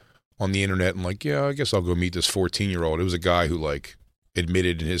was on the internet and like, yeah, I guess I'll go meet this 14-year-old. It was a guy who like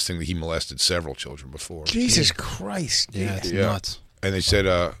admitted in his thing that he molested several children before. Jesus Christ. Yeah, it's nuts. And they said,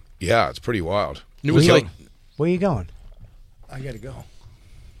 it's pretty wild. It was like, where are you going? I got to go.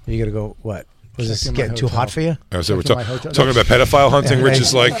 You got to go, what? Was this Check in my getting too hotel. hot for you? So we're Check in my hotel. talking about pedophile hunting, Rich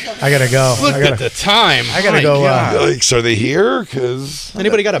is like, I got to go. look at the time. I got to go. yikes, are they here? Because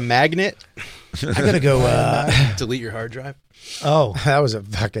Anybody got a magnet? I got to go. Delete your hard drive. Oh, that was a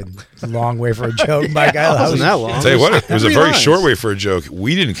fucking long way for a joke. My guy, Wasn't that long? I'll tell you what, it was a 3 very lines. short way for a joke.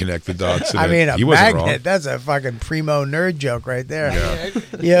 We didn't connect the dots. I mean, a he wasn't magnet. wrong. That's a fucking primo nerd joke right there. Yeah.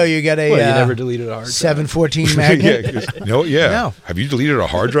 Yo, you got a What, you never deleted a hard drive? 714 magnet? No. Have you deleted a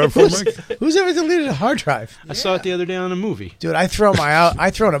hard drive for Mike? Who's ever deleted a hard drive? I saw it the other day on a movie. Dude, I throw them out,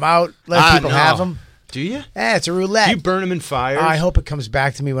 let people have them. Do you? It's a roulette. Do you burn them in fires? I hope it comes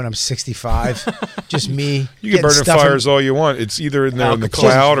back to me when I'm 65. Just me. You can burn in fires all you want. It's either in there in the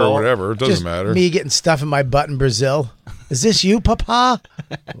cloud or whatever. It doesn't matter. Me getting stuff in my butt in Brazil. Is this you, Papa?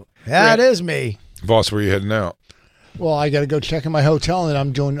 Yeah, it is me. Boss, where are you heading out? Well, I got to go check in my hotel, and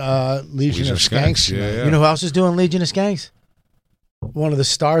I'm doing Legion of Skanks. Yeah. You know who else is doing Legion of Skanks? One of the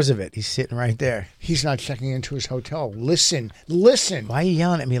stars of it. He's sitting right there. He's not checking into his hotel. Listen. Why are you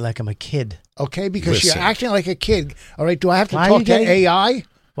yelling at me like I'm a kid? Okay, because you're acting like a kid. All right, do I have to talk to AI?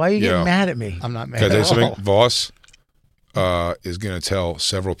 Why are you getting mad at me? I'm not mad Can I at tell you all. something? Voss is going to tell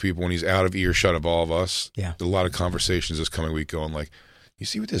several people when he's out of earshot of all of us. Yeah. A lot of conversations this coming week going like, you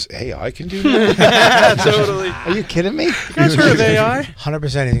see what this AI can do now? Totally. Are you kidding me? You guys heard of AI? 100%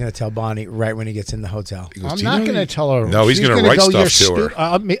 he's going to tell Bonnie right when he gets in the hotel. Goes, I'm not going to tell her. No, he's She's going to gonna write go, stuff to her.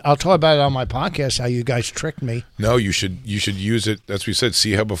 I'll talk about it on my podcast, how you guys tricked me. No, you should use it. That's what we said.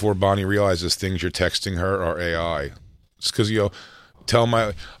 See how before Bonnie realizes things you're texting her are AI. It's because, I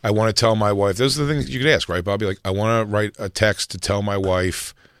want to tell my wife. Those are the things you could ask, right, Bobby? Like, I want to write a text to tell my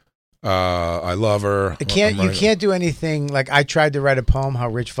wife I love her. You can't do anything. Like, I tried to write a poem, how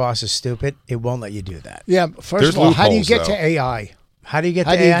Rich Voss is stupid. It won't let you do that. Yeah, first of all, how do you get to AI? How do you get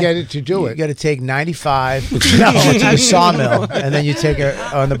How to do you AI? get it to do You it? got to take 95 to the sawmill, and then you take it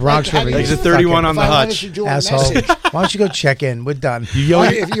on the Bronx River. Exit 31 on the hutch. Asshole. Why don't you go check in? We're done. You yell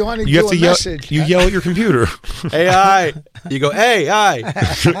at, If you want to you have do to a yell. message, You yell at your computer. AI. You go, AI.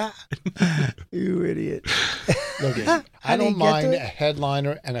 You idiot. Look, How I do you don't get mind to a it?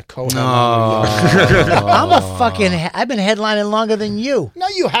 headliner and a co-headliner. I've been headlining longer than you. No,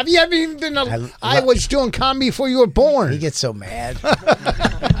 you have. You haven't even been. I was doing comedy before you were born. He gets so mad.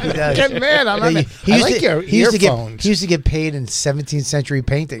 He does. Get mad. I'm not mad. I like your he used earphones. he used to get paid in 17th century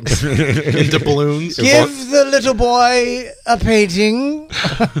paintings. Into balloons. Give the little boy a painting.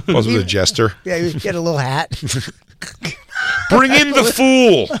 Was with a jester. Yeah, he would get a little hat. Bring in the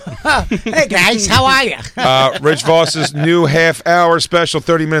fool. Hey guys, how are you? Rich Voss's new half-hour special,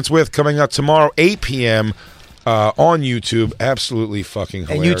 30 Minutes With, coming out tomorrow, 8 p.m. On YouTube. Absolutely fucking And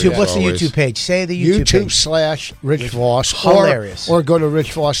hilarious. YouTube, what's the always. YouTube page? Say the YouTube page. YouTube/Rich Voss. Hilarious. Or go to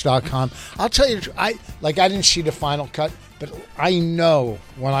richvoss.com. I'll tell you, I didn't see the final cut, but I know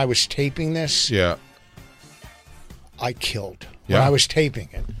when I was taping this, Yeah. I killed. Yeah. When I was taping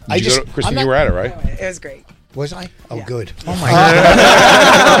it. Kristen, you were at it, right? It was great. Was I? Oh, good. Oh my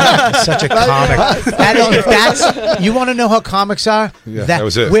God! Such a comic. You want to know how comics are? Yeah, that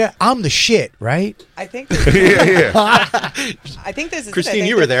was it. Where I'm the shit, right? I think. Yeah. I think this is Christine, it. I think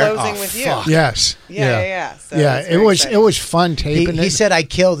you were they're there. Closing Oh, with fuck. you. Yes. Yeah. So It was fun taping it. He said I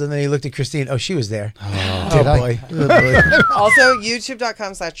killed, and then he looked at Christine. Oh, she was there. Did I? Boy. Oh, boy. Also,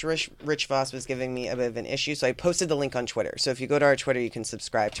 youtube.com/Rich Voss was giving me a bit of an issue, so I posted the link on Twitter. So if you go to our Twitter, you can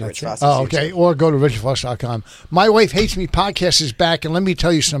subscribe to Rich Voss's Oh, okay. YouTube. Or go to richvoss.com. My Wife Hates Me podcast is back, and let me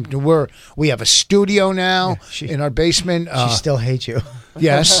tell you something. We have a studio now in our basement. She still hates you.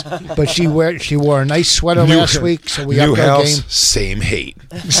 Yes, but she wore a nice sweater last week, so we New upped our house, game. same hate.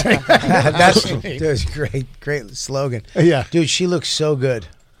 That's great slogan. Yeah. Dude, she looks so good.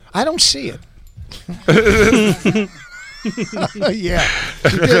 I don't see it. Yeah,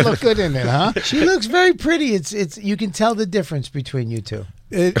 she did look good in it, huh? She looks very pretty. It's you can tell the difference between you two.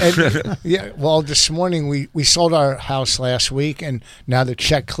 Yeah. Well, this morning we sold our house last week, and now the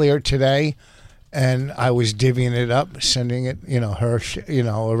check cleared today, and I was divvying it up, sending it, her,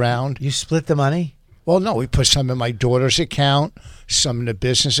 around. You split the money? Well, no, we put some in my daughter's account, some in the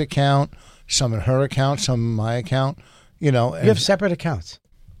business account, some in her account, some in my account. You have separate accounts.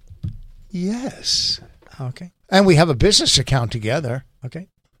 Yes. Okay. And we have a business account together. Okay.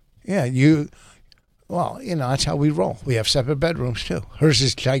 Yeah, that's how we roll. We have separate bedrooms, too. Hers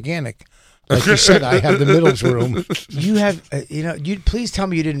is gigantic. Like you said, I have the middle's room. You have, please tell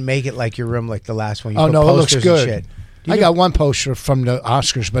me you didn't make it like your room like the last one. You put No, it looks posters good. and shit. I got one poster from the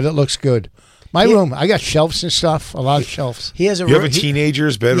Oscars, but it looks good. My room, I got shelves and stuff, a lot of shelves. He has a You have a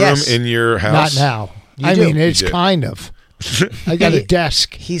teenager's bedroom in your house? Not now. You do. It's kind of. I got a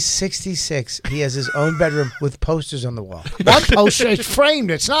desk. He's 66. He has his own bedroom with posters on the wall. One poster, it's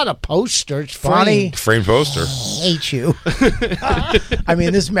framed. It's not a poster. It's framed. Bonnie, Framed poster. I hate you. I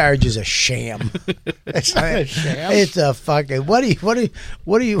mean, this marriage is a sham. It's not a sham. It's a fucking. What do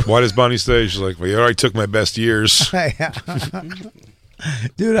you? Why does Bonnie stay? She's like, well, you already took my best years.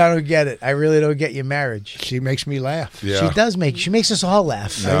 Dude, I don't get it. I really don't get your marriage. She makes me laugh. Yeah. She makes us all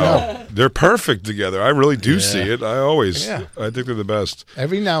laugh. No, they're perfect together. I really do see it. I think they're the best.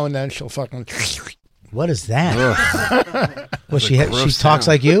 Every now and then she'll fucking. What is that? Well, she talks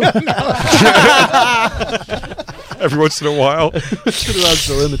like you? Every once in a while. She loves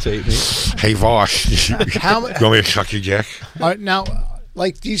to imitate me. Hey, Vosh. You want me to suck your jack? Now,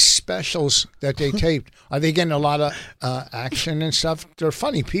 like these specials that they taped, Are they getting a lot of action and stuff? They're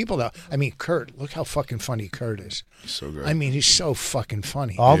funny people, though. I mean, Kurt, look how fucking funny Kurt is. He's so good. I mean, he's so fucking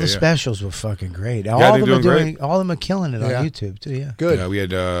funny. All the specials were fucking great. All Yeah, of them are doing great. all of them are killing it on YouTube too. Yeah, Good. Yeah, we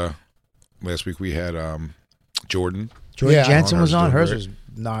had last week. We had Jordan. Jordan Jensen Hers was on. doing Hers great. was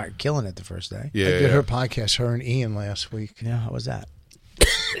not killing it the first day. Yeah, I did her podcast, her and Ian, last week. Yeah, how was that?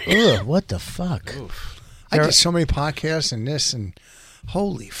 Ugh, what the fuck? I did so many podcasts and this and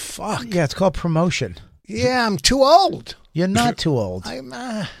holy fuck. Yeah, it's called promotion. Yeah, I'm too old. You're not too old. I'm.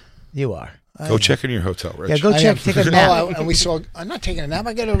 You are. Go check in your hotel, Rich. Yeah, go check. Take a nap. And we saw. I'm not taking a nap.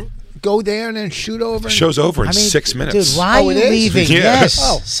 I got to go there and then shoot over. The show's over in 6 minutes. Dude, why are you leaving? Yeah. Yes.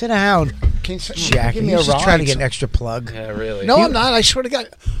 Oh. Sit down. Jack, give me you're a just ride, trying to get an so- extra plug. Yeah, really. No, I'm not. I swear to God.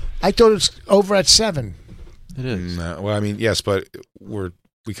 I thought it was over at 7. It is. No, well, I mean, yes, but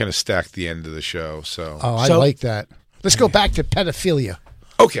we kind of stacked the end of the show, so. Oh, I like that. Let's go back to pedophilia.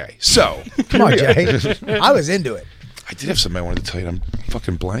 Okay, so. Come on, Jay. I was into it. I did have something I wanted to tell you. I'm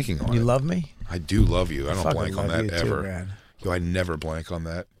fucking blanking on it. You love me? I do love you. I don't fucking blank on love that you too, ever. man. Yo, I never blank on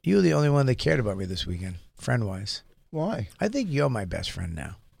that. You were the only one that cared about me this weekend, friend-wise. Why? I think you're my best friend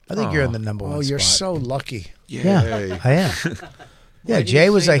now. I think you're in the number one Oh, you're spot. so lucky. Yeah, I am. Yeah, Why do Jay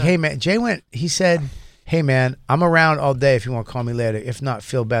you was say like, that? hey, man. Jay went, he said, hey, man, I'm around all day if you want to call me later. If not,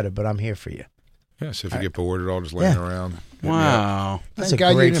 feel better, but I'm here for you. Yeah, so if you get bored at all, just laying around. Wow. That's Thank a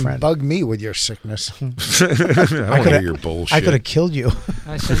God great you didn't friend. bug me with your sickness. I don't want to hear your bullshit. I could have killed you.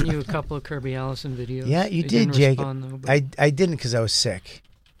 I sent you a couple of Kirby Allison videos. Yeah, you They did, didn't Jake. respond, though, but- I didn't because I was sick.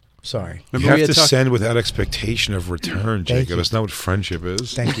 Sorry. You Remember we have had to talked- send without expectation of return, Thank Jacob. you. That's not what friendship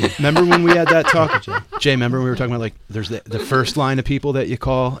is. Thank you. Remember when we had that talk? Jay, remember when we were talking about, like, there's the first line of people that you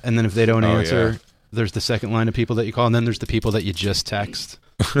call, and then if they don't answer, there's the second line of people that you call, and then there's the people that you just text.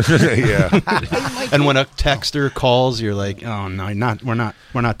 Yeah. And when a texter calls, you're like, oh no, we're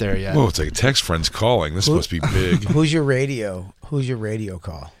not there yet. Whoa, it's like a text friend's calling. This must be big. Who's your radio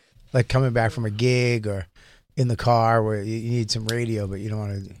call? Like coming back from a gig or in the car where you need some radio, but you don't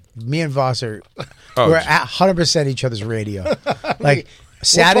want to. Me and Voss we're at 100% each other's radio. Like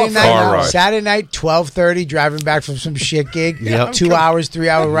Saturday night, 12:30, driving back from some shit gig. Yep. 2 hours, 3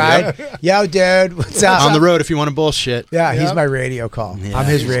 hour ride. Yo, dude, what's up? On the road if you want to bullshit. Yeah, he's my radio call. Yeah, I'm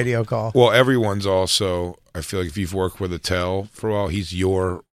his radio call. Well, everyone's also, I feel like if you've worked with a tel for a while, he's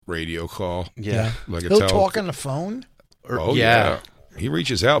your radio call. Yeah. Like a He'll tel. talk on the phone. Oh, yeah. He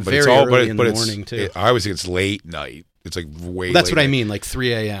reaches out, but Very it's all, early in but the it's, morning, too. I always think it's late night. It's like way That's late what I night. mean, like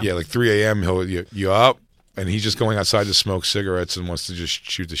 3 a.m. Yeah, like 3 a.m. You up, and he's just going outside to smoke cigarettes and wants to just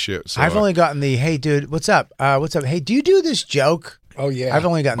shoot the shit. So, I've only gotten the, hey, dude, what's up? What's up? Hey, do you do this joke? Oh, yeah. I've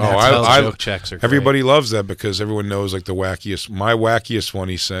only gotten that. Joke checks are great. everybody loves that because everyone knows like the wackiest. My wackiest one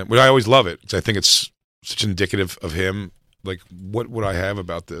he sent, but I always love it. I think it's such indicative of him. Like, what would I have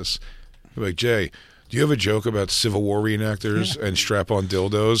about this? I'm like, Jay, do you have a joke about Civil War reenactors and strap-on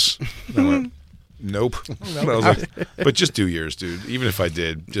dildos? And I went, nope. And I was like, but just do yours, dude. Even if I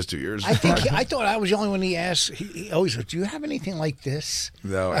did, just do yours. I thought I was the only one he asked. He always goes, do you have anything like this?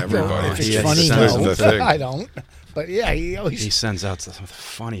 No, I go, everybody. If it's Yeah, funny, this is no. the thing. I don't. But yeah, he always. He sends out some of the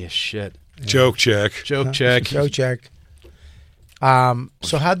funniest shit. Joke check. Joke check. Joke check.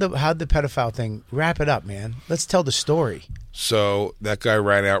 So how'd the pedophile thing wrap it up, man? Let's tell the story. So that guy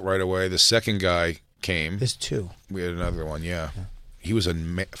ran out right away. The second guy came. There's two. We had another one, yeah. He was a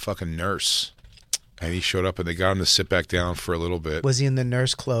fucking nurse. And he showed up and they got him to sit back down for a little bit. Was he in the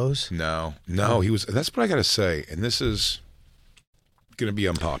nurse clothes? No, he was. That's what I got to say. And this is going to be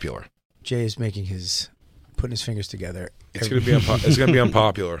unpopular. Jay is putting his fingers together. It's going to be it's going to be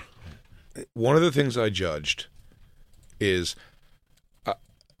unpopular. One of the things I judged is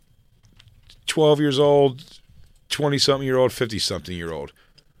 12 years old, 20-something-year-old, 50-something-year-old.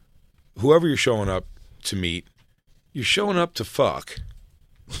 Whoever you're showing up to meet, you're showing up to fuck.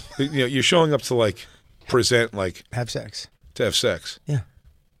 You're showing up to like present, like have sex. To have sex. Yeah.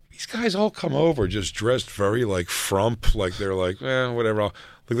 These guys all come over just dressed very like frump, like they're like, whatever. Like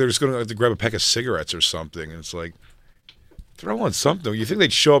they're just going to grab a pack of cigarettes or something, and it's like, throw on something. You think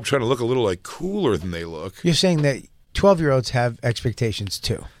they'd show up trying to look a little like cooler than they look? You're saying that 12-year-olds have expectations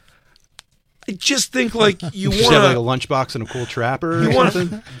too. I just think like you Just want have like a lunchbox and a cool trapper or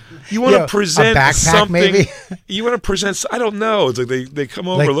something. You want to present a backpack, something. maybe? You want to present. I don't know. It's like they come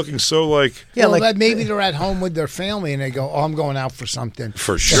over Like- looking so like. Yeah, well, like that maybe they're at home with their family and they go, "Oh, I'm going out for something."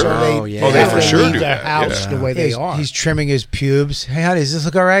 For sure. So they, Oh, yeah. Oh, they for sure leave do their that, house yeah. the way they are. He's trimming his pubes. Hey, honey, does this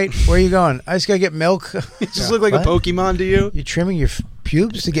look all right? Where are you going? I just got to get milk. Does this look like What? a Pokemon to you? You're trimming your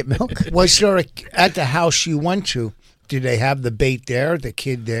pubes to get milk? Was there at the house you went to? Did they have the bait there? The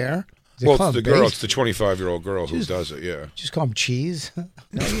kid there? Well, it's the girl. It's the 25-year-old girl who does it. Yeah. Just call him Cheese.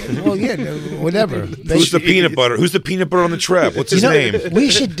 Well, yeah, whatever. Who's the peanut butter? Who's the peanut butter on the trap? What's his name? We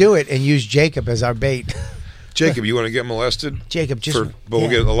should do it and use Jacob as our bait. Jacob, you want to get molested? Jacob, but we'll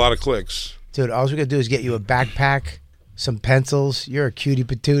get a lot of clicks. Dude, all we got to do is get you a backpack, some pencils. You're a cutie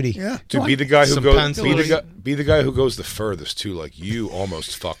patootie. Yeah. Dude, be the guy who goes. Be the guy who goes the furthest too. Like you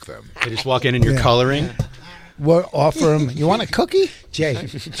almost fuck them. They just walk in and you're coloring. We'll offer him. You want a cookie?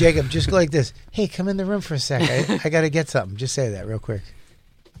 Jacob, just go like this. Hey, come in the room for a sec. I got to get something. Just say that real quick.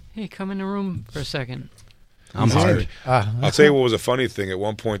 Hey, come in the room for a second. I'm hard. I'll tell you what was a funny thing. At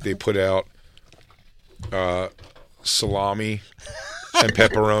one point, they put out salami and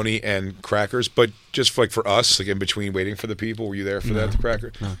pepperoni and crackers, but just like for us, like in between waiting for the people. Were you there for that, the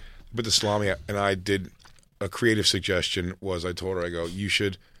cracker? No. But the salami, and I did a creative suggestion was I told her, I go, you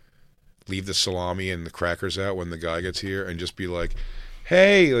should leave the salami and the crackers out when the guy gets here and just be like,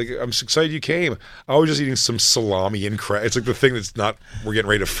 hey, like I'm so excited you came. I was just eating some salami and crack. It's like the thing that's not, we're getting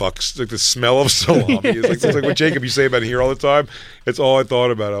ready to fuck. It's like the smell of salami. It's like what Jacob, you say about here all the time. It's all I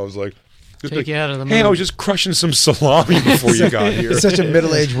thought about. I was like, just take you out of the hey, mood. I was just crushing some salami before you got here. It's such a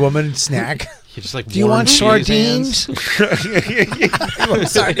middle-aged woman snack. You just like, do you want sardines? You want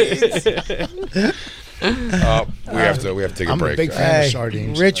sardines? We have to take a break. I'm a big fan of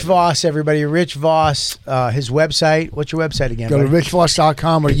sardines. Rich Voss, everybody. Rich Voss, his website. What's your website again? Go to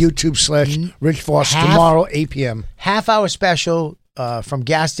richvoss.com or YouTube / Rich Voss tomorrow, 8 p.m. Half-hour special from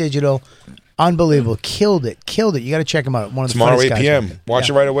Gas Digital. Unbelievable. Killed it. You got to check him out. One of the tomorrow, 8 guys p.m. Watch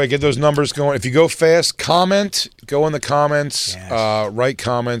it right away. Get those numbers going. If you go fast, comment. Go in the comments. Yes. Write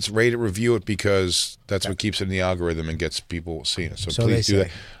comments. Rate it. Review it because that's what keeps it in the algorithm and gets people seeing it. So please do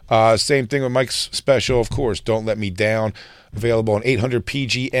that. Same thing with Mike's special, of course. Don't Let Me Down. Available on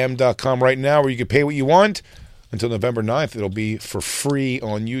 800pgm.com right now where you can pay what you want. Until November 9th, it'll be for free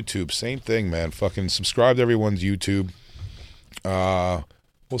on YouTube. Same thing, man. Fucking subscribe to everyone's YouTube.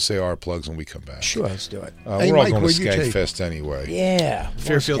 We'll say our plugs when we come back. Sure, let's do it. We're all going to Skank Fest anyway. Yeah.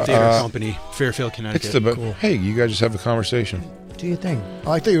 Fairfield Theater Company, Fairfield, Connecticut. Cool. Hey, you guys just have a conversation. Do your thing.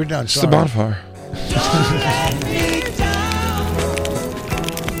 Oh, I thought you were done. It's the bonfire.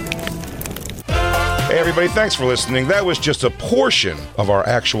 Hey, everybody, thanks for listening. That was just a portion of our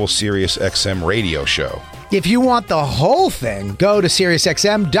actual Sirius XM radio show. If you want the whole thing, go to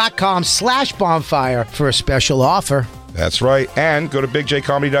SiriusXM.com/bonfire for a special offer. That's right. And go to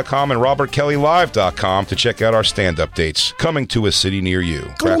BigJComedy.com and RobertKellyLive.com to check out our stand-up dates. Coming to a city near you.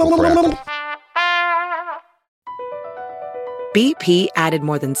 Crackle, crackle. BP added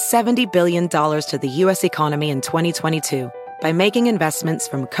more than $70 billion to the U.S. economy in 2022 by making investments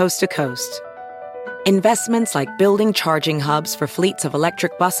from coast to coast. Investments like building charging hubs for fleets of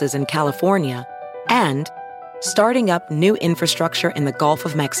electric buses in California and starting up new infrastructure in the Gulf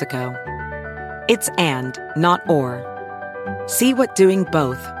of Mexico. It's and, not or. See what doing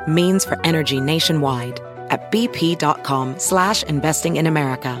both means for energy nationwide at bp.com/investing in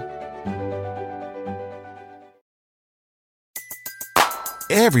America.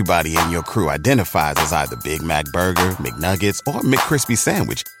 Everybody in your crew identifies as either Big Mac Burger, McNuggets, or McCrispy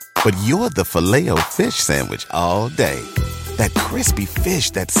Sandwich. But you're the Filet-O-Fish Sandwich all day. That crispy fish,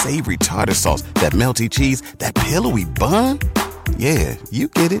 that savory tartar sauce, that melty cheese, that pillowy bun. Yeah, you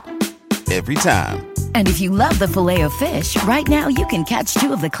get it. Every time. And if you love the Filet-O-Fish, right now you can catch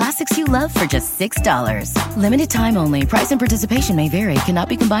two of the classics you love for just $6. Limited time only. Price and participation may vary. Cannot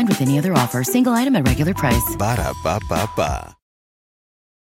be combined with any other offer. Single item at regular price. Ba-da-ba-ba-ba.